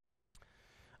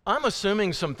I'm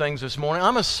assuming some things this morning.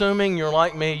 I'm assuming you're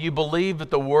like me. You believe that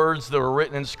the words that are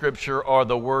written in Scripture are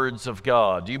the words of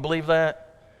God. Do you believe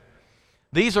that?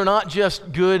 These are not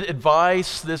just good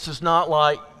advice. This is not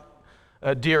like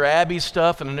Dear Abby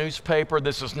stuff in a newspaper.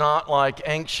 This is not like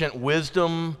ancient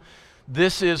wisdom.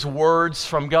 This is words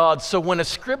from God. So when a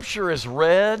Scripture is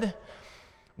read,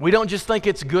 we don't just think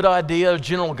it's a good idea, a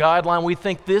general guideline. We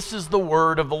think this is the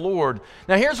word of the Lord.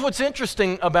 Now here's what's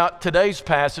interesting about today's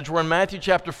passage. We're in Matthew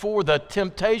chapter 4, the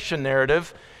temptation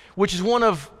narrative, which is one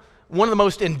of the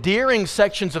most endearing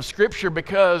sections of Scripture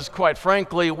because, quite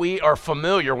frankly, we are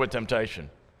familiar with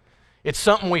temptation. It's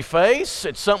something we face.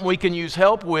 It's something we can use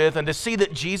help with. And to see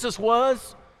that Jesus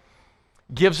was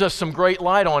gives us some great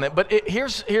light on it. But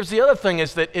here's the other thing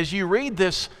is that as you read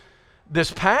this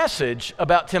passage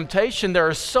about temptation, there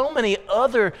are so many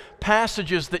other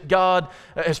passages that God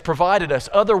has provided us,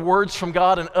 other words from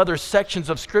God and other sections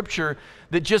of Scripture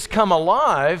that just come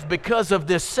alive because of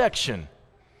this section.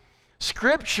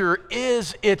 Scripture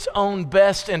is its own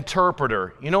best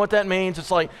interpreter. You know what that means?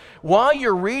 It's like while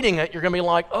you're reading it, you're going to be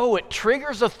like, oh, it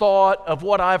triggers a thought of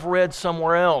what I've read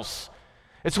somewhere else.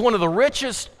 It's one of the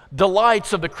richest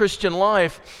delights of the Christian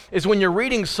life is when you're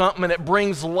reading something and it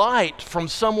brings light from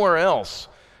somewhere else.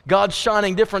 God's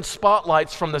shining different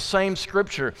spotlights from the same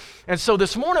Scripture. And so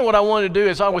this morning what I wanted to do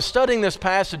is I was studying this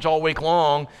passage all week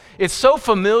long. It's so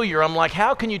familiar. I'm like,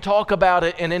 how can you talk about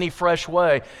it in any fresh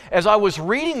way? As I was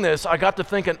reading this, I got to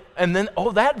thinking, and then,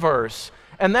 that verse,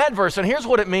 and that verse. And here's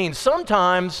what it means.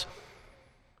 Sometimes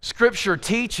Scripture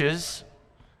teaches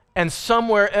and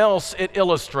somewhere else it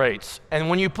illustrates. And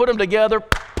when you put them together,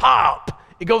 pop,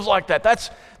 it goes like that.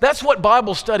 That's what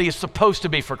Bible study is supposed to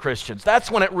be for Christians. That's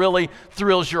when it really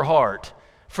thrills your heart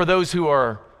for those who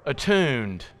are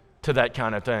attuned to that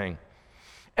kind of thing.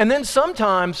 And then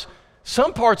sometimes,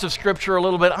 some parts of Scripture are a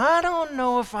little bit, I don't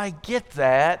know if I get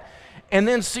that. And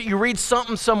then you read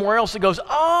something somewhere else that goes,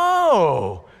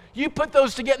 oh, you put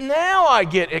those together, now I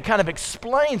get it. It kind of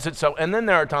explains it. So, and then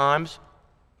there are times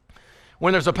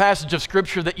when there's a passage of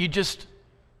Scripture that you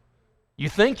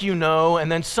think you know,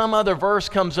 and then some other verse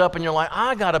comes up and you're like,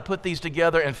 I got to put these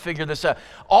together and figure this out.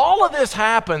 All of this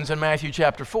happens in Matthew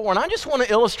chapter 4, and I just want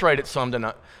to illustrate it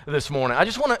this morning. I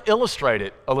just want to illustrate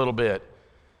it a little bit.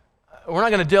 We're not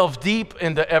going to delve deep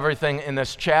into everything in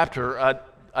this chapter.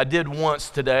 I did once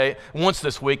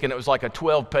this week, and it was like a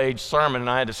 12-page sermon, and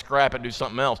I had to scrap it and do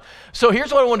something else. So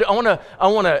here's what I want to do. I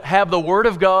want to have the Word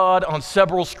of God on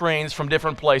several screens from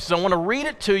different places. I want to read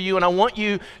it to you, and I want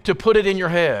you to put it in your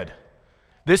head.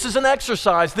 This is an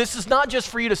exercise. This is not just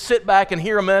for you to sit back and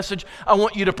hear a message. I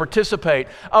want you to participate.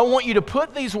 I want you to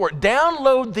put these words,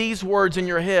 download these words in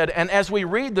your head, and as we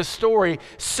read the story,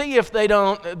 see if they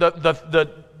don't,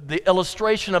 the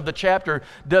illustration of the chapter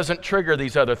doesn't trigger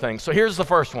these other things. So here's the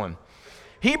first one.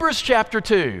 Hebrews chapter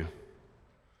 2,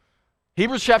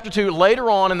 later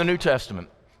on in the New Testament.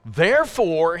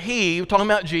 Therefore, he, talking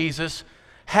about Jesus,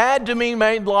 had to be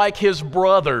made like his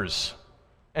brothers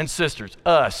and sisters,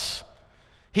 us.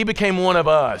 He became one of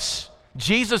us.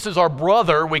 Jesus is our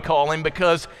brother, we call him,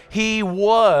 because he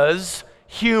was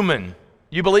human.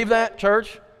 You believe that,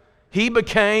 church? He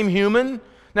became human.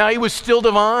 Now, he was still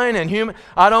divine and human.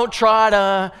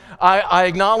 I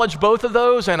acknowledge both of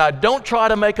those, and I don't try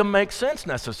to make them make sense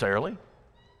necessarily.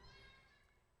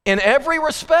 In every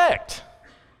respect,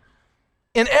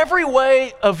 in every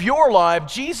way of your life,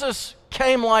 Jesus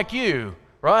came like you,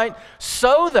 right?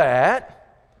 So that,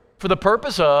 for the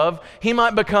purpose of, he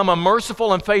might become a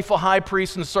merciful and faithful high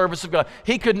priest in the service of God.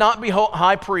 He could not be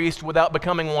high priest without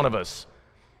becoming one of us.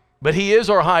 But he is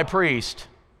our high priest.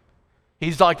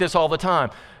 He's like this all the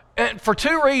time. And for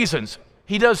two reasons.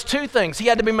 He does two things. He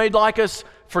had to be made like us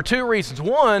for two reasons.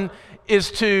 One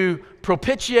is to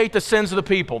propitiate the sins of the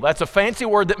people. That's a fancy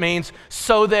word that means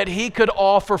so that he could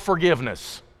offer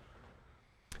forgiveness.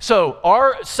 So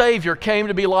our Savior came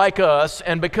to be like us,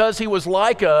 and because he was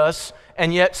like us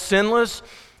and yet sinless,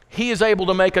 he is able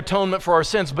to make atonement for our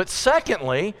sins. But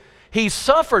secondly, he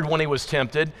suffered when he was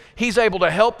tempted. He's able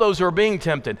to help those who are being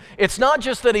tempted. It's not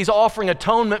just that he's offering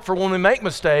atonement for when we make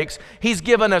mistakes. He's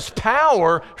given us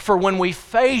power for when we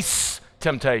face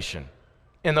temptation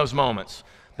in those moments.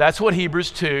 That's what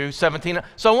Hebrews 2:17.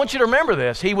 So I want you to remember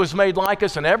this. He was made like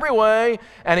us in every way,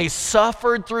 and he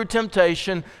suffered through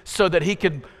temptation so that he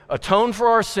could atone for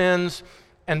our sins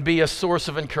and be a source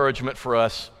of encouragement for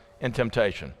us in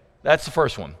temptation. That's the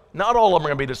first one. Not all of them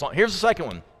are going to be this long. Here's the second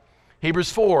one.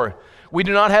 Hebrews 4. We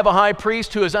do not have a high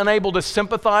priest who is unable to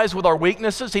sympathize with our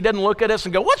weaknesses. He doesn't look at us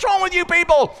and go, what's wrong with you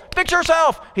people? Fix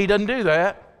yourself. He doesn't do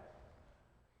that.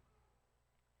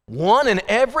 One in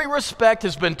every respect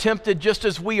has been tempted just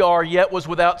as we are, yet was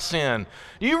without sin.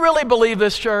 Do you really believe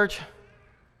this, church?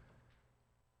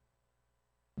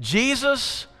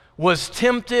 Jesus was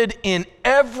tempted in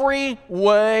every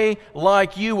way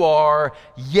like you are,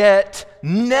 yet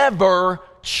never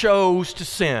chose to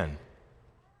sin.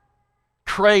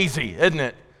 Crazy, isn't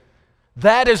it?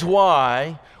 That is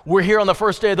why we're here on the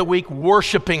first day of the week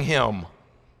worshiping Him.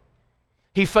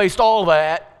 He faced all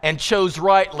that and chose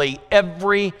rightly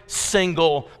every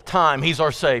single time. He's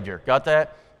our Savior. Got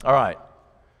that? All right.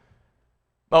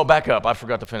 Oh, back up. I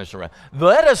forgot to finish the rest.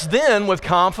 Let us then, with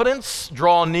confidence,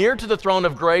 draw near to the throne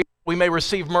of grace. We may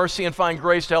receive mercy and find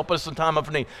grace to help us in time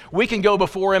of need. We can go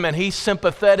before Him and He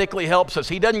sympathetically helps us.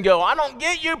 He doesn't go, I don't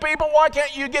get you people. Why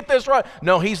can't you get this right?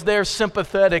 No, He's there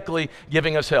sympathetically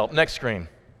giving us help. Next screen.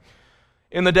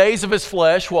 In the days of His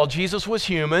flesh, while Jesus was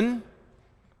human,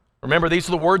 remember, these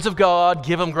are the words of God.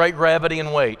 Give Him great gravity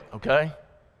and weight, okay?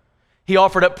 He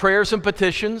offered up prayers and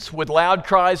petitions with loud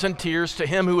cries and tears to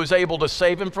Him who was able to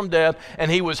save Him from death,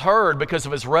 and He was heard because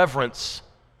of His reverence.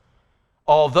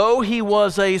 Although He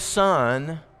was a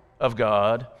Son of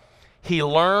God, He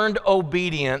learned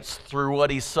obedience through what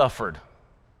He suffered.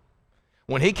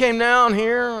 When He came down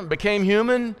here and became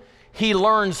human, He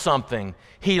learned something.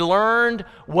 He learned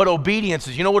what obedience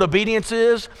is. You know what obedience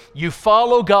is? You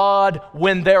follow God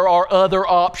when there are other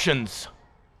options.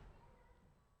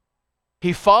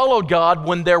 He followed God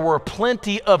when there were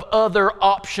plenty of other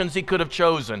options He could have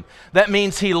chosen. That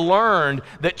means He learned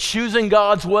that choosing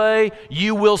God's way,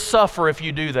 you will suffer if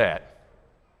you do that.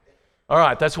 All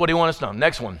right, that's what He wants us to know.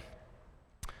 Next one.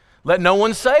 Let no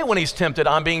one say when he's tempted,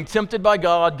 I'm being tempted by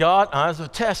God. God has a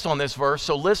test on this verse,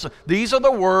 so listen. These are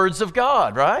the words of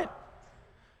God, right?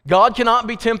 God cannot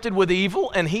be tempted with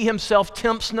evil, and He Himself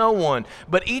tempts no one.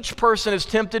 But each person is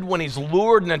tempted when he's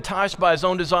lured and enticed by his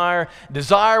own desire.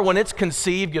 Desire, when it's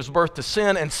conceived, gives birth to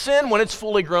sin, and sin, when it's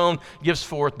fully grown, brings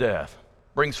forth death.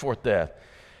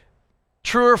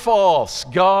 True or false?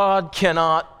 God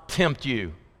cannot tempt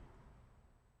you.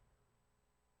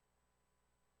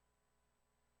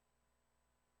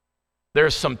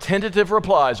 There's some tentative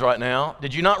replies right now.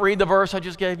 Did you not read the verse I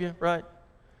just gave you? Right?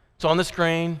 It's on the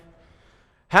screen.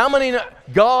 How many know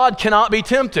God cannot be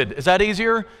tempted? Is that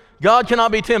easier? God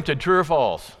cannot be tempted. True or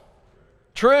false?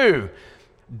 True.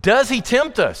 Does He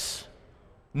tempt us?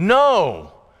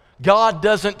 No. God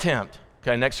doesn't tempt.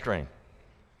 Okay, next screen.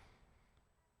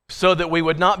 So that we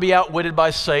would not be outwitted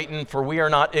by Satan, for we are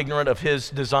not ignorant of his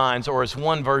designs, or as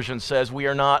one version says, we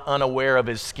are not unaware of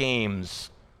his schemes.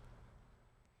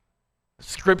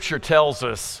 Scripture tells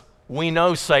us we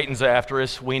know Satan's after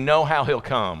us. We know how he'll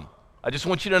come. I just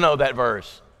want you to know that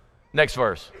verse. Next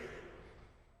verse.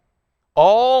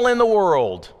 All in the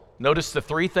world, notice the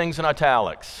three things in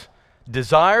italics.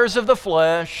 Desires of the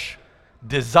flesh,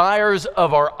 desires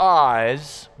of our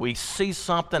eyes, we see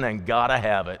something and gotta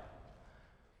have it.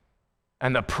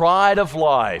 And the pride of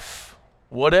life.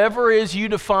 Whatever is you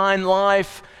define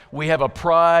life, we have a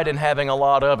pride in having a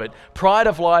lot of it. Pride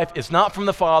of life is not from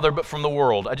the Father, but from the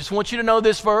world. I just want you to know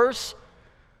this verse.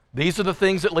 These are the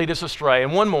things that lead us astray.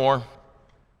 And one more.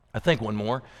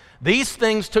 These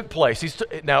things took place.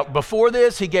 Now, before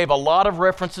this, He gave a lot of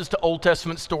references to Old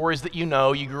Testament stories that you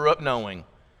grew up knowing.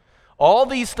 All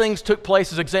these things took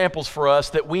place as examples for us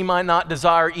that we might not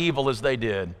desire evil as they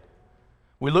did.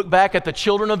 We look back at the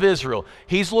children of Israel.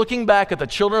 He's looking back at the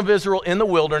children of Israel in the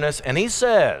wilderness, and He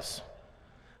says,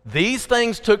 these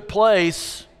things took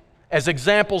place as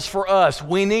examples for us.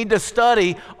 We need to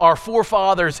study our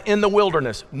forefathers in the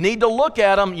wilderness. Need to look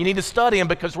at them. You need to study them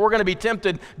because we're going to be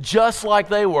tempted just like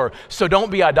they were. So don't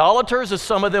be idolaters as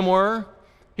some of them were,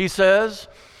 He says.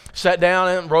 Sat down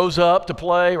and rose up to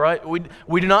play, right?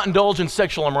 We do not indulge in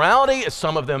sexual immorality as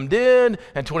some of them did,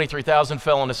 and 23,000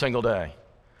 fell in a single day.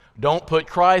 Don't put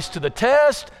Christ to the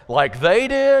test like they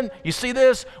did. You see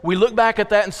this? We look back at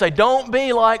that and say, don't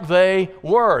be like they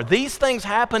were. These things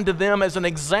happened to them as an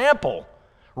example,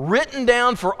 written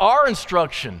down for our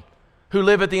instruction who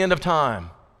live at the end of time.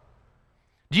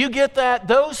 Do you get that?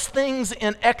 Those things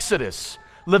in Exodus,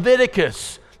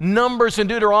 Leviticus, Numbers, and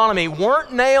Deuteronomy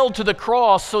weren't nailed to the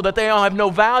cross so that they don't have no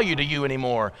value to you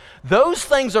anymore. Those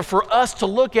things are for us to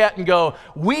look at and go,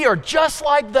 we are just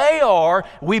like they are.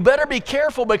 We better be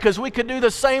careful because we could do the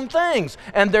same things.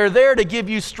 And they're there to give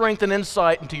you strength and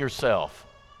insight into yourself.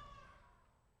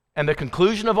 And the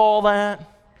conclusion of all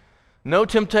that, no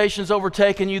temptation's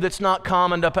overtaken you that's not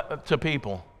common to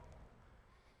people.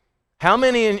 How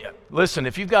many, listen,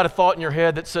 if you've got a thought in your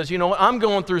head that says, you know what, I'm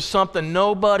going through something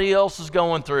nobody else is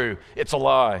going through, it's a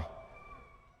lie.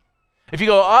 If you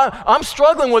go, I'm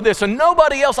struggling with this and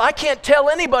nobody else, I can't tell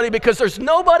anybody because there's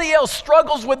nobody else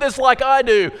struggles with this like I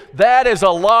do, that is a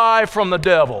lie from the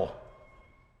devil.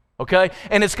 Okay?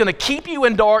 And it's going to keep you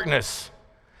in darkness.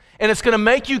 And it's going to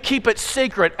make you keep it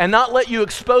secret and not let you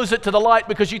expose it to the light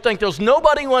because you think there's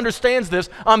nobody who understands this.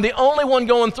 I'm the only one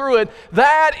going through it.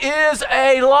 That is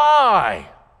a lie.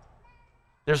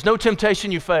 There's no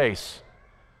temptation you face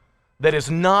that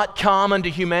is not common to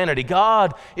humanity.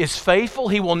 God is faithful.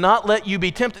 He will not let you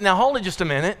be tempted. Now, hold it just a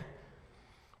minute.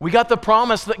 We got the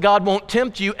promise that God won't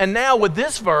tempt you, and now with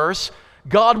this verse,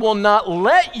 God will not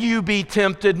let you be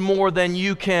tempted more than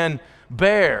you can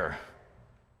bear.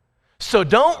 So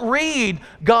don't read,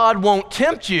 God won't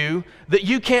tempt you, that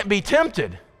you can't be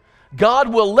tempted.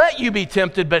 God will let you be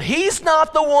tempted, but He's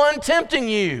not the one tempting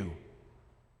you.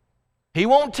 He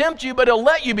won't tempt you, but He'll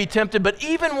let you be tempted. But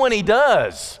even when He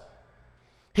does,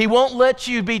 He won't let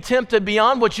you be tempted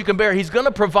beyond what you can bear. He's going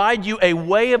to provide you a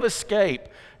way of escape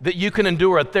that you can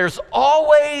endure it. There's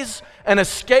always an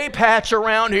escape hatch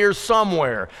around here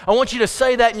somewhere. I want you to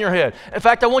say that in your head. In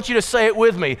fact, I want you to say it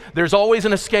with me. There's always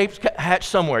an escape hatch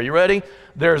somewhere. You ready?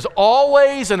 There's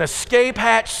always an escape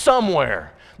hatch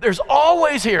somewhere. There's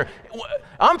always here.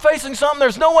 I'm facing something,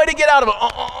 there's no way to get out of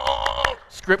it.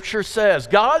 Scripture says,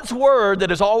 God's word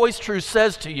that is always true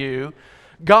says to you,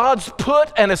 God's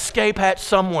put an escape hatch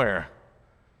somewhere.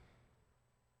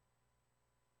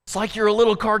 It's like you're a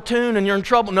little cartoon and you're in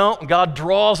trouble. No, God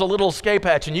draws a little escape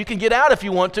hatch and you can get out if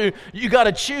you want to. You got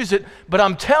to choose it. But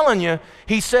I'm telling you,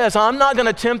 He says, I'm not going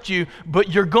to tempt you, but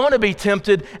you're going to be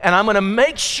tempted, and I'm going to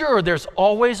make sure there's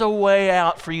always a way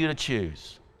out for you to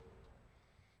choose.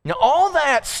 Now, all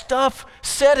that stuff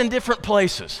said in different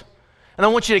places. And I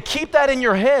want you to keep that in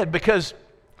your head because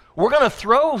we're going to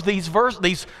throw these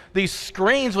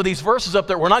screens with these verses up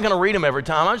there. We're not going to read them every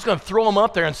time. I'm just going to throw them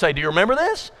up there and say, do you remember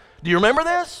this? Do you remember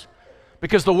this?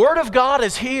 Because the Word of God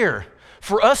is here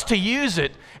for us to use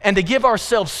it and to give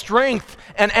ourselves strength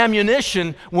and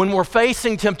ammunition when we're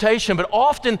facing temptation. But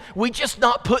often, we're just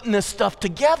not putting this stuff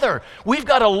together. We've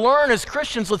got to learn as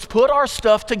Christians, let's put our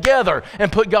stuff together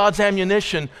and put God's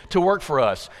ammunition to work for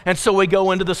us. And so we go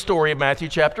into the story of Matthew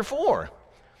chapter 4.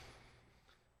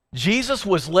 Jesus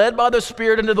was led by the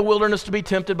Spirit into the wilderness to be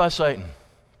tempted by Satan.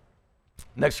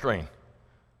 Next screen.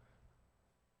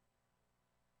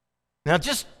 Now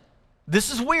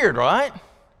this is weird, right?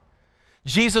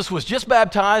 Jesus was just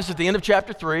baptized at the end of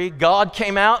chapter 3. God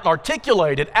came out and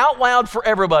articulated out loud for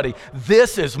everybody,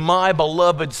 this is my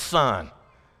beloved Son.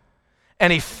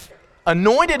 And He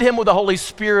anointed Him with the Holy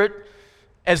Spirit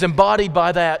as embodied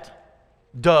by that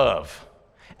dove.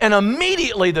 And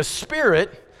immediately the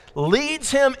Spirit leads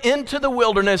Him into the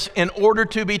wilderness in order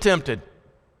to be tempted.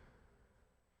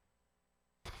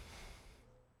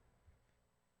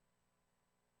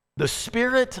 The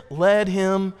Spirit led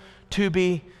Him to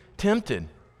be tempted.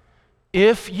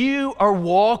 If you are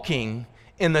walking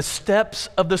in the steps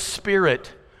of the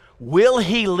Spirit, will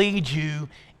He lead you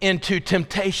into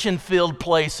temptation-filled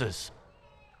places?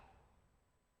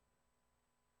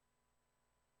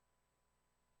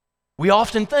 We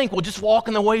often think, well, just walk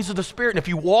in the ways of the Spirit. And if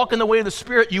you walk in the way of the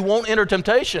Spirit, you won't enter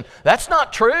temptation. That's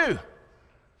not true.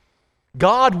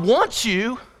 God wants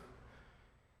you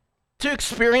to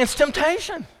experience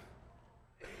temptation.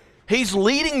 He's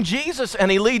leading Jesus, and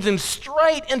He leads Him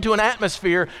straight into an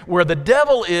atmosphere where the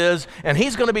devil is, and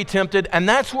he's going to be tempted, and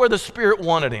that's where the Spirit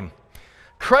wanted him.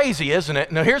 Crazy, isn't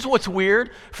it? Now, here's what's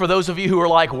weird for those of you who are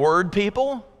like word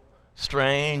people,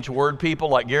 strange word people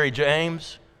like Gary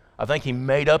James. I think he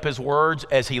made up his words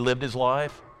as he lived his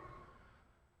life.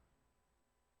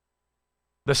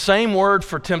 The same word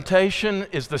for temptation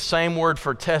is the same word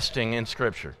for testing in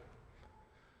Scripture.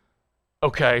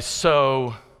 Okay,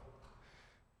 so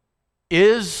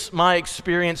is my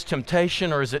experience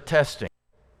temptation or is it testing?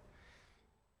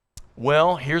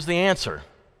 Well, here's the answer.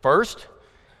 First,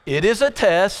 it is a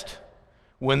test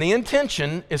when the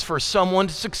intention is for someone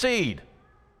to succeed.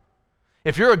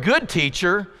 If you're a good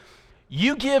teacher,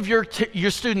 you give your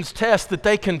students tests that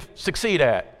they can succeed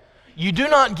at. You do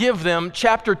not give them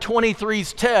chapter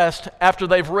 23's test after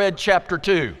they've read chapter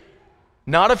 2.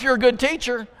 Not if you're a good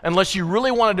teacher, unless you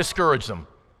really want to discourage them.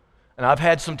 And I've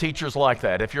had some teachers like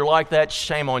that. If you're like that,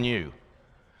 shame on you.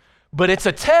 But it's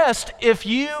a test if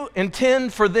you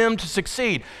intend for them to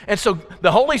succeed. And so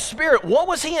the Holy Spirit, what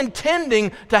was He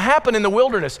intending to happen in the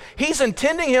wilderness? He's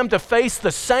intending him to face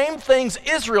the same things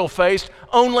Israel faced,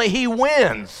 only he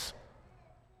wins.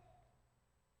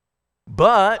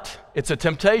 But it's a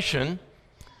temptation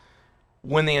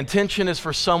when the intention is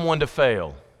for someone to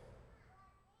fail.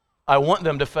 I want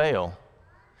them to fail.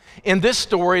 In this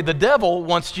story, the devil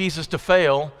wants Jesus to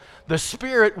fail. The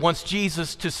Spirit wants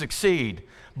Jesus to succeed.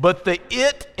 But the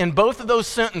it in both of those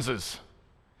sentences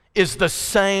is the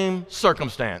same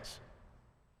circumstance.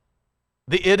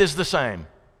 The it is the same.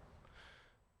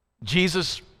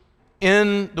 Jesus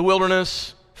in the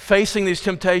wilderness, facing these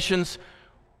temptations.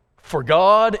 For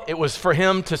God, it was for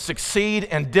him to succeed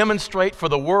and demonstrate for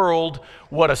the world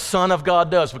what a son of God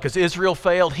does. Because Israel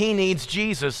failed, he needs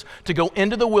Jesus to go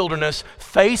into the wilderness,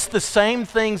 face the same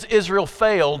things Israel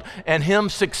failed, and him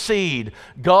succeed.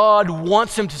 God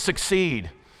wants him to succeed.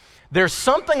 There's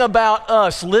something about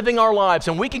us living our lives,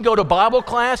 and we can go to Bible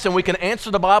class and we can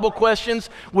answer the Bible questions,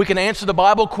 we can answer the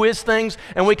Bible quiz things,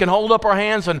 and we can hold up our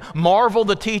hands and marvel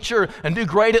the teacher and do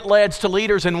great at lads to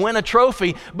leaders and win a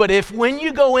trophy. But if when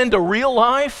you go into real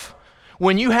life,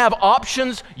 when you have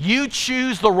options, you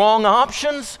choose the wrong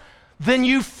options, then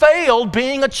you failed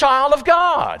being a child of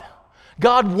God.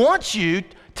 God wants you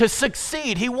to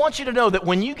succeed. He wants you to know that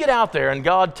when you get out there and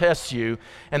God tests you,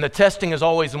 and the testing is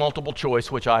always multiple choice,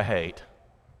 which I hate.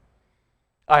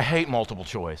 I hate multiple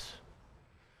choice.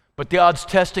 But God's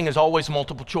testing is always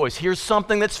multiple choice. Here's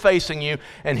something that's facing you,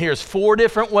 and here's 4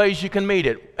 different ways you can meet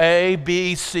it. A,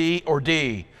 B, C, or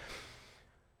D.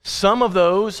 Some of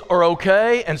those are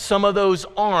okay, and some of those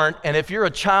aren't. And if you're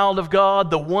a child of God,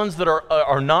 the ones that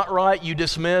are not right, you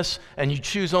dismiss, and you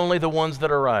choose only the ones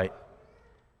that are right.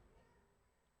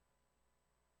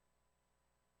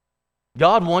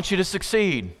 God wants you to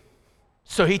succeed,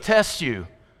 so he tests you.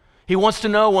 He wants to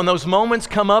know when those moments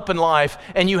come up in life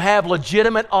and you have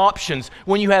legitimate options,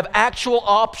 when you have actual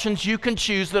options you can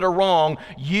choose that are wrong,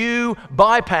 you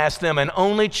bypass them and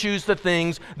only choose the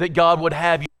things that God would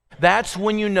have you. That's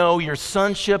when you know your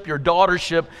sonship, your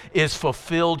daughtership is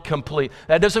fulfilled complete.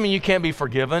 That doesn't mean you can't be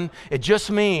forgiven. It just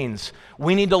means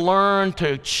we need to learn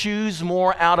to choose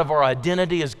more out of our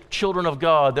identity as children of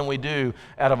God than we do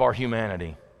out of our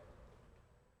humanity.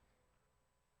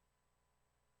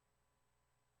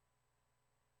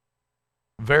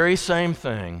 Very same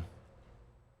thing.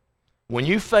 When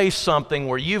you face something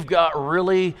where you've got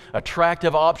really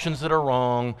attractive options that are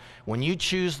wrong, when you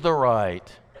choose the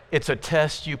right, it's a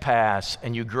test you pass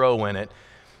and you grow in it.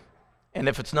 And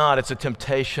if it's not, it's a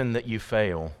temptation that you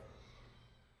fail.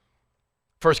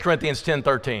 1 Corinthians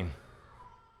 10:13.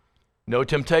 No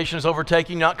temptation is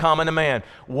overtaking, not common to man.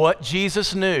 What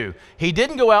Jesus knew, he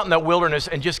didn't go out in that wilderness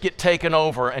and just get taken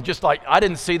over and just like, I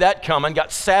didn't see that coming,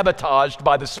 got sabotaged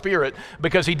by the Spirit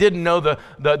because he didn't know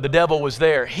the devil was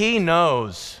there. He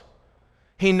knows.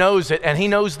 He knows it, and he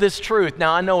knows this truth.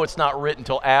 Now, I know it's not written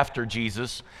until after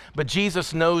Jesus, but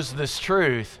Jesus knows this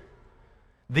truth.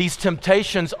 These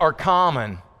temptations are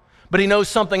common, but he knows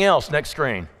something else. Next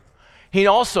screen. He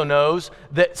also knows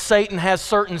that Satan has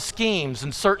certain schemes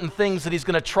and certain things that he's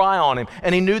going to try on him.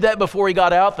 And he knew that before he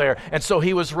got out there. And so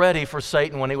he was ready for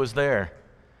Satan when he was there.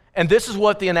 And this is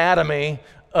what the anatomy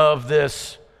of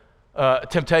this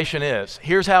temptation is.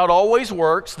 Here's how it always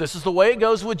works. This is the way it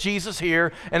goes with Jesus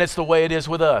here, and it's the way it is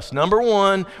with us. Number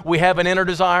 1, we have an inner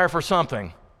desire for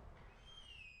something.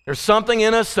 There's something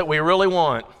in us that we really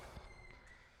want.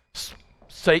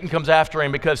 Satan comes after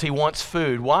him because he wants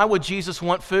food. Why would Jesus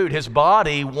want food? His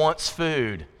body wants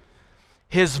food.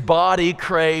 His body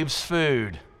craves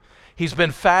food. He's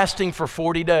been fasting for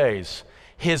 40 days.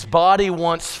 His body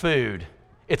wants food.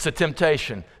 It's a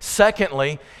temptation.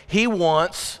 Secondly, he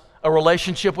wants a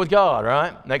relationship with God,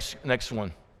 right? Next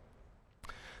one.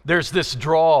 There's this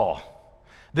draw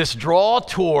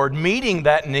toward meeting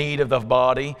that need of the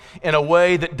body in a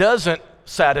way that doesn't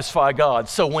satisfy God.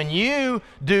 So when you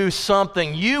do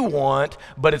something you want,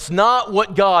 but it's not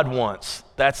what God wants,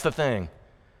 that's the thing.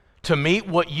 To meet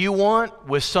what you want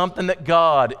with something that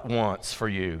God wants for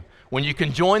you. When you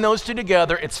can join those two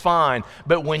together, it's fine.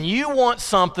 But when you want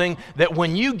something that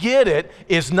when you get it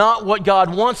is not what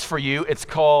God wants for you, it's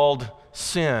called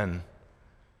sin.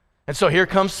 And so here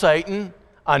comes Satan.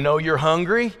 I know you're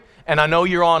hungry. And I know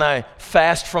you're on a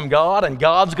fast from God, and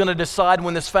God's going to decide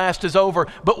when this fast is over.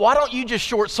 But why don't you just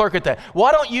short circuit that?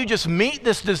 Why don't you just meet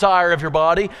this desire of your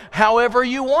body however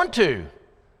you want to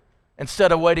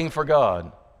instead of waiting for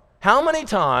God? How many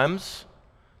times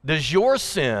is your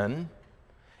sin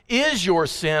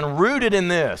rooted in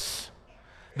this?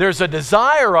 There's a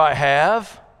desire I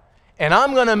have, and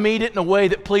I'm going to meet it in a way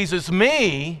that pleases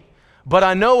me, but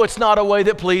I know it's not a way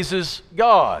that pleases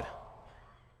God.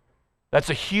 That's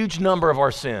a huge number of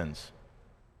our sins.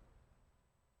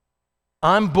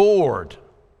 I'm bored.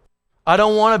 I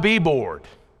don't want to be bored.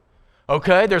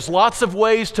 Okay, there's lots of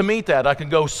ways to meet that. I can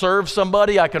go serve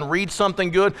somebody. I can read something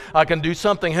good. I can do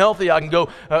something healthy. I can go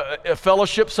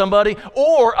fellowship somebody.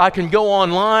 Or I can go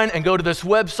online and go to this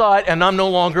website and I'm no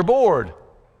longer bored.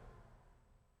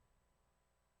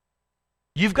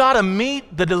 You've got to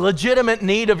meet the legitimate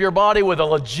need of your body with a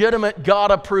legitimate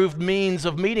God-approved means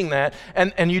of meeting that,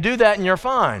 and you do that and you're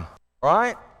fine,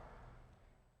 right?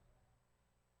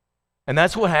 And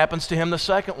that's what happens to him the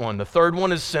second one. The third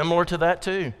one is similar to that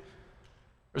too.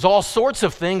 There's all sorts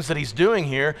of things that he's doing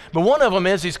here, but one of them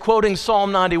is he's quoting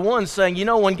Psalm 91 saying, you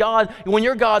know, when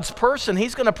you're God's person,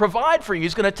 he's going to provide for you.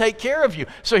 He's going to take care of you.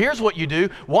 So here's what you do.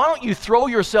 Why don't you throw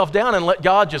yourself down and let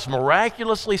God just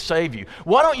miraculously save you?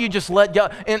 Why don't you just let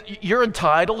God, and you're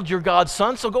entitled, you're God's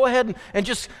son, so go ahead and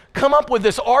just come up with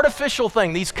this artificial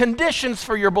thing, these conditions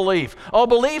for your belief. I'll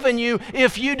believe in you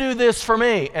if you do this for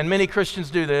me. And many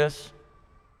Christians do this.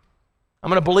 I'm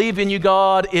going to believe in you,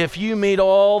 God, if you meet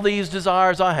all these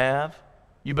desires I have.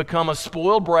 You become a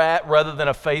spoiled brat rather than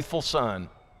a faithful son.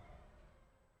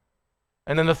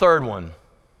 And then the third one.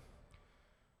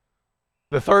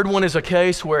 The third one is a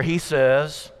case where he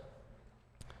says,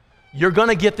 you're going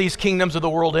to get these kingdoms of the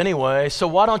world anyway, so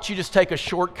why don't you just take a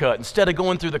shortcut? Instead of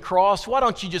going through the cross, why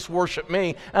don't you just worship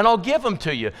me and I'll give them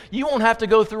to you? You won't have to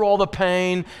go through all the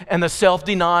pain and the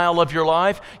self-denial of your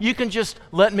life. You can just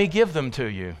let me give them to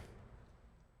you.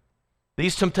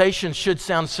 These temptations should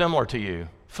sound similar to you,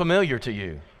 familiar to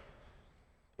you.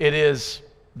 It is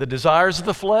the desires of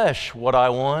the flesh, what I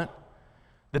want.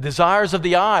 The desires of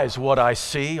the eyes, what I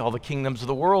see, all the kingdoms of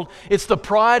the world. It's the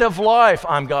pride of life.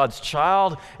 I'm God's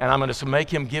child, and I'm going to make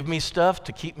him give me stuff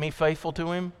to keep me faithful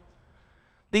to him.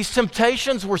 These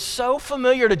temptations were so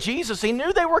familiar to Jesus, he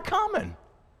knew they were coming.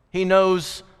 He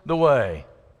knows the way.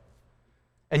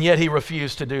 And yet he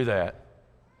refused to do that.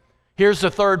 Here's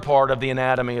the third part of the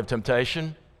anatomy of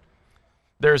temptation.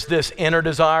 There's this inner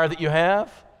desire that you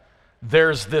have.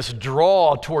 There's this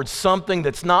draw towards something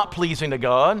that's not pleasing to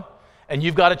God, and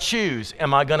you've got to choose,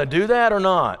 am I going to do that or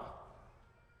not?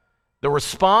 The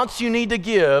response you need to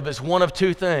give is one of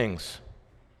two things.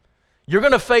 You're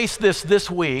going to face this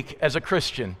week as a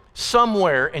Christian,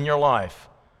 somewhere in your life.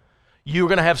 You're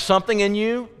going to have something in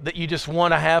you that you just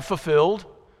want to have fulfilled.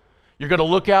 You're going to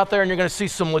look out there and you're going to see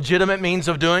some legitimate means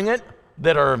of doing it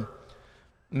that are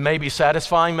maybe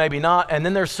satisfying, maybe not. And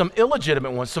then there's some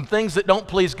illegitimate ones, some things that don't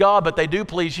please God, but they do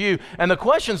please you. And the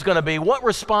question's going to be, what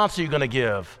response are you going to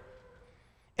give?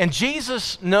 And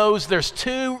Jesus knows there's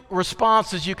two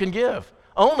responses you can give,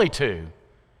 only two.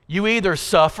 You either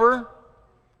suffer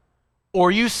or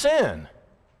you sin.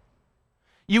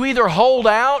 You either hold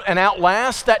out and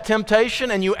outlast that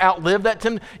temptation and you outlive that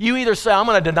temptation. You either say, I'm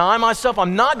going to deny myself.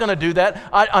 I'm not going to do that.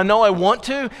 I know I want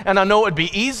to, and I know it would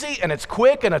be easy, and it's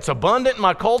quick, and it's abundant in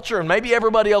my culture, and maybe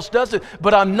everybody else does it,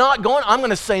 but I'm not going. I'm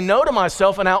going to say no to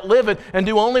myself and outlive it and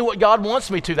do only what God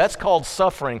wants me to. That's called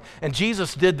suffering. And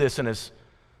Jesus did this in his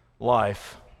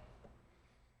life.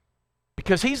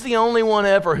 Because he's the only one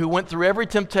ever who went through every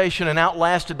temptation and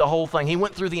outlasted the whole thing. He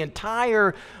went through the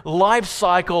entire life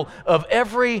cycle of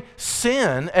every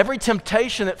sin, every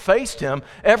temptation that faced him,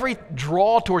 every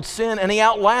draw towards sin, and he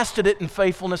outlasted it in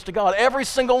faithfulness to God. Every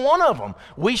single one of them.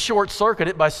 We short-circuit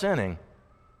it by sinning.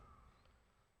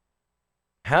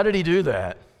 How did he do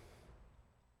that?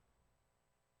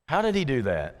 How did he do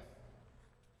that?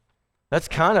 That's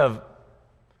kind of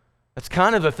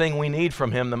the thing we need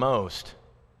from him the most.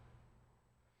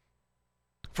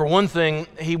 For one thing,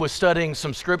 he was studying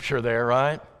some scripture there,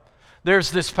 right?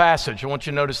 There's this passage. I want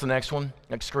you to notice the next one,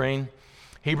 next screen.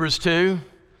 Hebrews 2.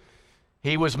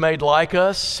 He was made like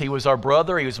us. He was our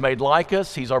brother. He was made like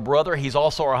us. He's our brother. He's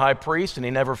also our high priest, and he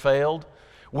never failed.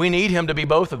 We need him to be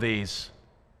both of these.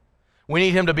 We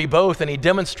need him to be both, and he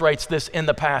demonstrates this in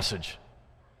the passage.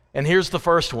 And here's the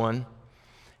first one.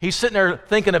 He's sitting there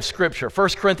thinking of scripture. 1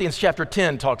 Corinthians chapter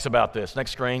 10 talks about this.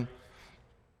 Next screen.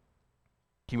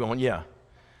 Keep going, yeah.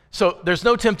 So there's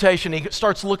no temptation. He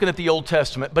starts looking at the Old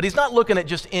Testament, but he's not looking at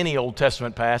just any Old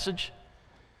Testament passage.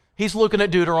 He's looking at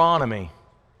Deuteronomy.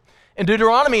 And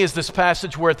Deuteronomy is this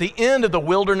passage where at the end of the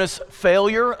wilderness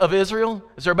failure of Israel,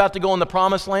 as they're about to go in the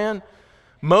promised land,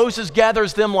 Moses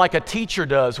gathers them like a teacher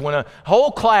does. When a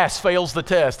whole class fails the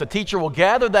test, the teacher will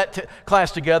gather that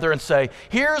class together and say,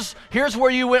 here's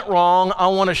where you went wrong. I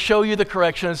want to show you the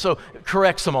correction. And so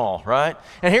corrects them all, right?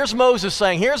 And here's Moses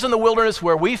saying, here's in the wilderness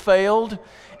where we failed,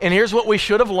 and here's what we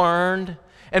should have learned.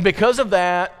 And because of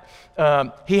that,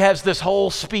 he has this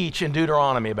whole speech in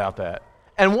Deuteronomy about that.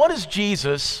 And what is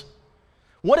Jesus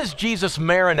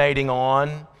marinating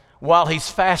on while he's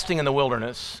fasting in the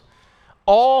wilderness?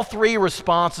 All three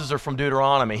responses are from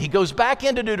Deuteronomy. He goes back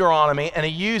into Deuteronomy and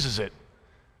he uses it.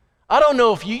 I don't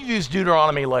know if you've used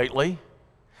Deuteronomy lately,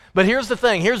 but here's the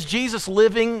thing. Here's Jesus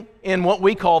living in what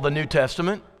we call the New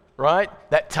Testament, right?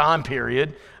 That time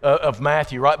period of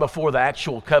Matthew, right before the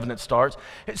actual covenant starts.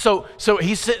 So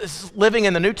he's living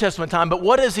in the New Testament time, but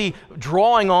what is he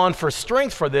drawing on for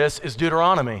strength for this is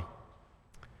Deuteronomy.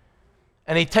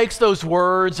 And he takes those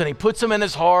words and he puts them in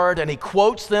his heart and he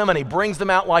quotes them and he brings them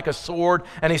out like a sword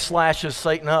and he slashes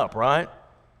Satan up, right?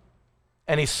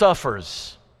 And he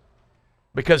suffers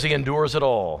because he endures it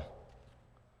all.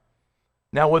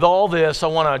 Now, with all this, I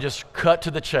want to just cut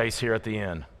to the chase here at the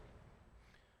end.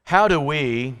 How do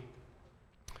we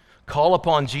call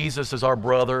upon Jesus as our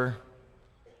brother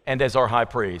and as our high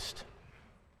priest?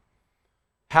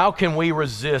 How can we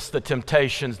resist the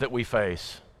temptations that we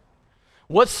face?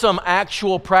 What's some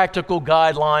actual practical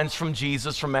guidelines from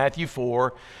Jesus from Matthew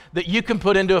 4 that you can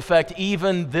put into effect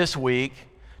even this week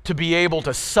to be able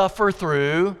to suffer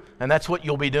through, and that's what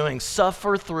you'll be doing,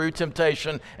 suffer through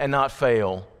temptation and not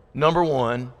fail? Number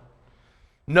one,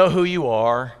 know who you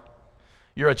are.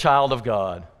 You're a child of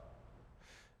God.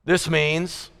 This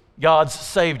means God's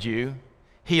saved you.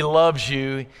 He loves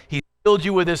you. He's filled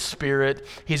you with His Spirit.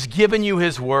 He's given you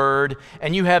His Word,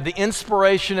 and you have the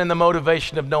inspiration and the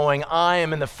motivation of knowing I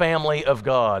am in the family of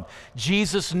God.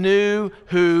 Jesus knew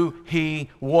who He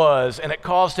was, and it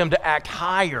caused Him to act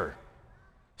higher.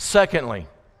 Secondly,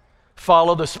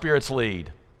 follow the Spirit's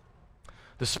lead.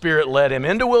 The Spirit led Him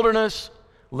into wilderness,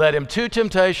 led Him to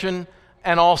temptation,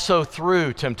 and also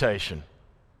through temptation.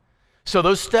 So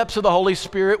those steps of the Holy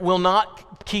Spirit will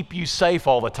not keep you safe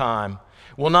all the time,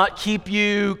 will not keep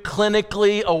you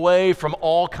clinically away from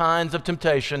all kinds of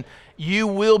temptation. You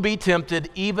will be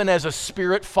tempted even as a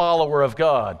Spirit follower of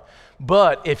God.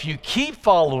 But if you keep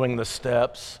following the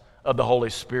steps of the Holy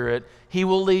Spirit, He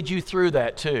will lead you through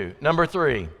that too. Number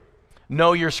three,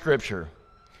 know your Scripture.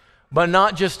 But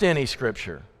not just any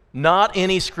Scripture. Not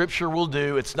any Scripture will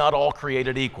do. It's not all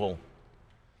created equal.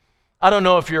 I don't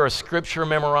know if you're a Scripture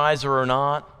memorizer or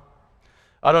not.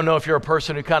 I don't know if you're a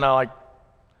person who kind of like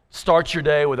starts your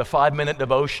day with a 5-minute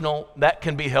devotional. That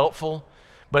can be helpful.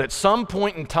 But at some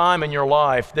point in time in your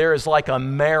life, there is like a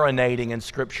marinating in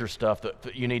Scripture stuff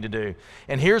that you need to do.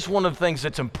 And here's one of the things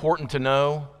that's important to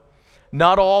know.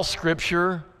 Not all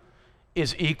Scripture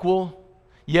is equal.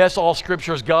 Yes, all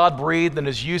Scripture is God-breathed and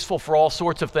is useful for all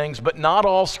sorts of things, but not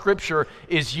all Scripture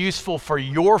is useful for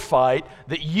your fight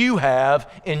that you have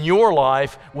in your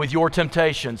life with your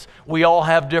temptations. We all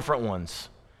have different ones.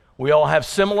 We all have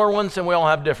similar ones and we all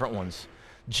have different ones.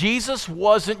 Jesus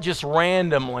wasn't just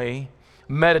randomly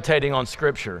meditating on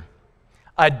Scripture.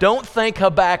 I don't think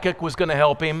Habakkuk was going to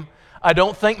help him. I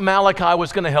don't think Malachi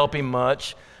was going to help him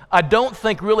much. I don't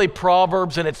think really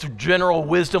Proverbs and its general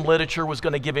wisdom literature was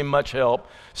going to give him much help.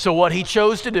 So what he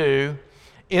chose to do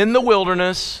in the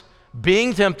wilderness,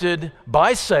 being tempted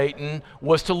by Satan,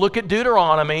 was to look at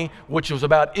Deuteronomy, which was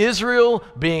about Israel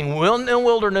being in the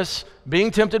wilderness,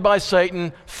 being tempted by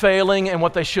Satan, failing, and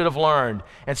what they should have learned.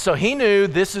 And so he knew,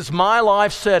 this is my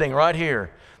life setting right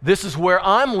here. This is where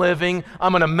I'm living.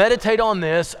 I'm going to meditate on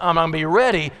this. I'm going to be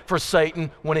ready for Satan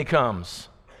when he comes.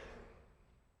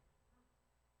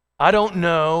 I don't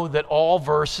know that all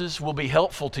verses will be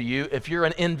helpful to you if you're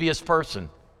an envious person.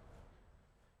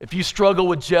 If you struggle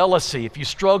with jealousy, if you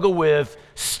struggle with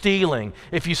stealing,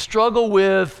 if you struggle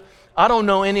with, I don't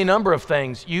know, any number of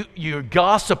things, you're a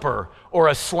gossiper or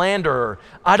a slanderer,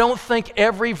 I don't think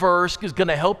every verse is going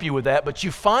to help you with that, but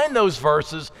you find those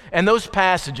verses and those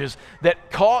passages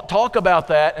that talk about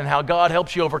that and how God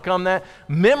helps you overcome that.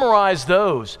 Memorize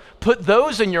those. Put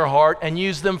those in your heart and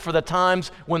use them for the times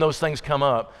when those things come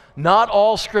up. Not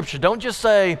all Scripture. Don't just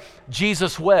say,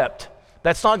 Jesus wept.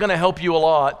 That's not going to help you a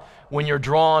lot when you're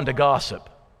drawn to gossip.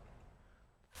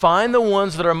 Find the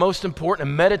ones that are most important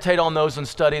and meditate on those and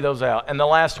study those out. And the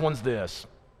last one's this.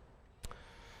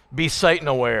 Be Satan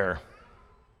aware.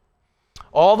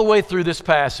 All the way through this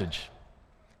passage,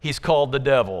 he's called the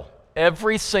devil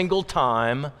every single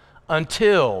time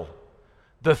until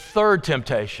the third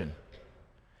temptation.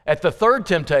 At the third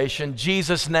temptation,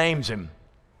 Jesus names him.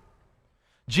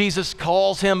 Jesus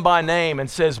calls him by name and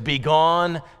says,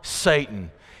 "Begone,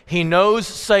 Satan." He knows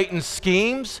Satan's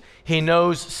schemes. He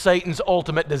knows Satan's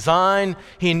ultimate design.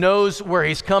 He knows where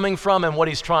he's coming from and what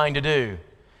he's trying to do.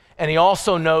 And he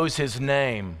also knows his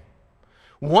name.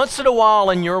 Once in a while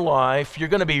in your life, you're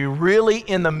going to be really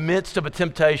in the midst of a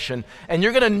temptation, and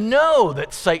you're going to know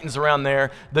that Satan's around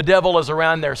there, the devil is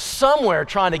around there somewhere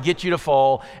trying to get you to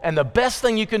fall, and the best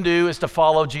thing you can do is to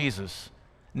follow Jesus.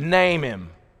 Name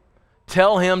him.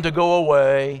 Tell him to go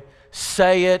away.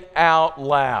 Say it out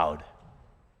loud.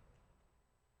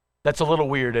 That's a little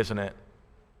weird, isn't it?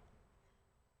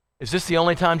 Is this the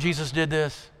only time Jesus did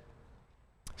this?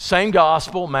 Same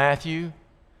gospel, Matthew.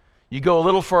 You go a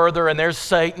little further, and there's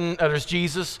Satan, there's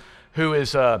Jesus,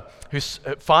 who's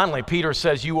finally, Peter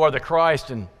says, "You are the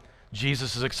Christ," and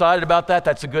Jesus is excited about that.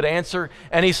 That's a good answer.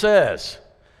 And he says,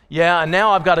 "Yeah, and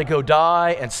now I've got to go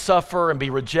die and suffer and be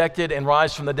rejected and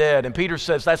rise from the dead." And Peter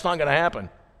says, "That's not going to happen."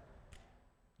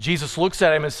 Jesus looks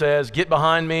at him and says, "Get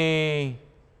behind me,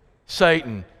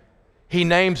 Satan." He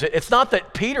names it. It's not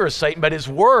that Peter is Satan, but his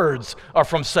words are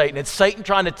from Satan. It's Satan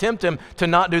trying to tempt him to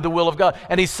not do the will of God.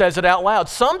 And he says it out loud.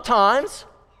 Sometimes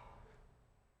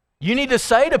you need to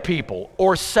say to people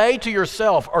or say to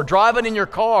yourself or driving in your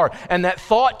car, and that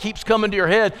thought keeps coming to your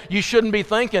head, you shouldn't be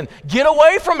thinking, "Get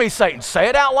away from me, Satan." Say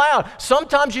it out loud.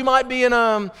 Sometimes you might be in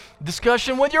a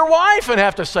discussion with your wife and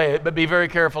have to say it, but be very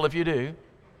careful if you do.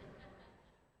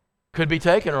 Could be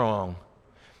taken wrong.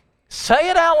 Say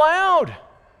it out loud.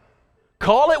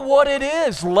 Call it what it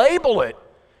is. Label it.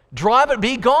 Drive it.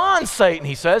 "Be gone, Satan,"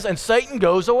 he says, and Satan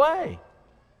goes away.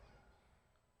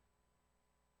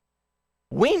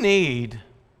 We need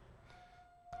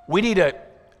a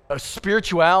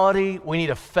spirituality, we need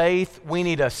a faith, we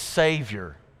need a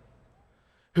Savior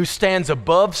who stands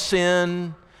above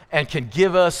sin and can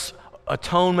give us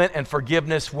atonement and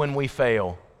forgiveness when we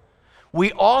fail.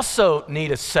 We also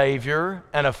need a Savior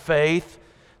and a faith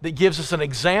that gives us an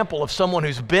example of someone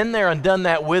who's been there and done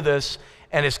that with us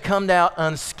and has come out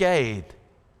unscathed.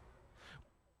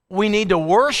 We need to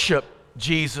worship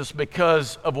Jesus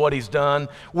because of what he's done.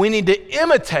 We need to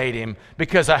imitate him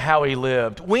because of how he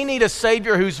lived. We need a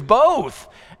Savior who's both.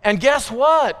 And guess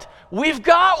what? We've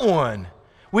got one.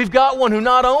 We've got one who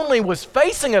not only was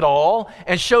facing it all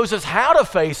and shows us how to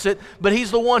face it, but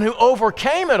he's the one who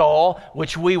overcame it all,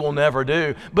 which we will never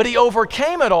do. But he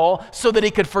overcame it all so that he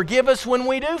could forgive us when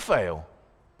we do fail.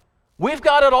 We've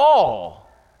got it all.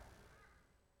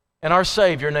 And our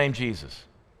Savior named Jesus.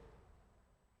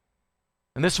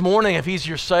 And this morning, if he's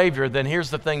your Savior, then here's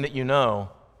the thing that you know.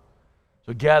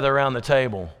 So gather around the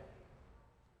table.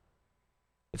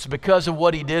 It's because of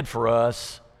what he did for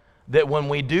us that when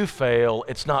we do fail,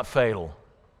 it's not fatal.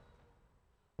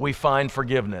 We find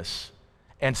forgiveness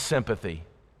and sympathy.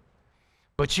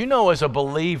 But you know, as a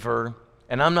believer,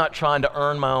 and I'm not trying to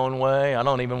earn my own way, I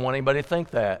don't even want anybody to think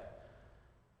that.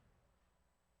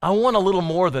 I want a little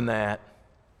more than that.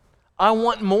 I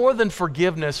want more than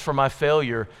forgiveness for my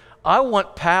failure. I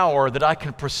want power that I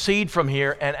can proceed from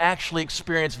here and actually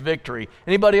experience victory.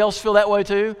 Anybody else feel that way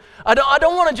too? I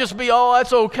don't want to just be, "Oh,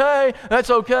 that's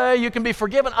okay, you can be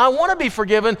forgiven." I want to be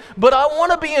forgiven, but I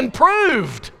want to be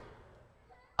improved.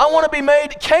 I want to be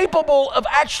made capable of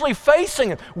actually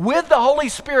facing it with the Holy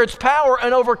Spirit's power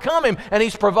and overcome him. And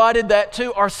he's provided that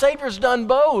too. Our Savior's done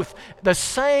both. The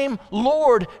same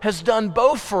Lord has done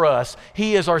both for us.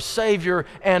 He is our Savior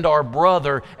and our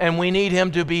brother, and we need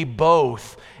him to be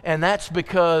both. And that's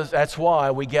why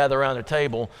we gather around a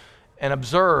table and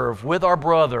observe with our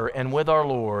brother and with our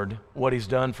Lord what he's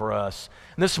done for us.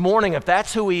 And this morning, if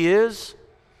that's who he is,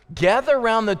 gather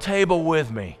around the table with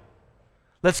me.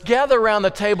 Let's gather around the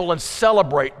table and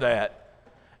celebrate that.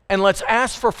 And let's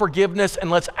ask for forgiveness and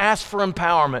let's ask for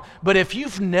empowerment. But if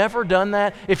you've never done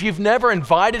that, if you've never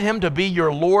invited him to be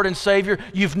your Lord and Savior,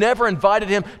 you've never invited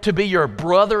him to be your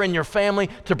brother in your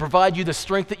family, to provide you the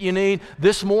strength that you need,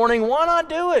 this morning, why not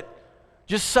do it?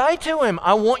 Just say to him,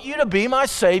 "I want you to be my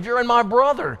Savior and my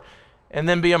brother," and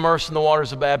then be immersed in the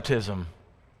waters of baptism.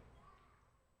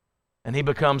 And he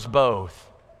becomes both.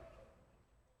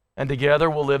 And together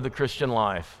we'll live the Christian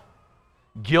life.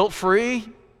 Guilt-free,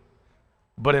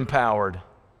 but empowered.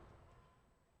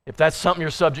 If that's something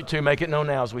you're subject to, make it known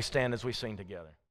now as we stand, as we sing together.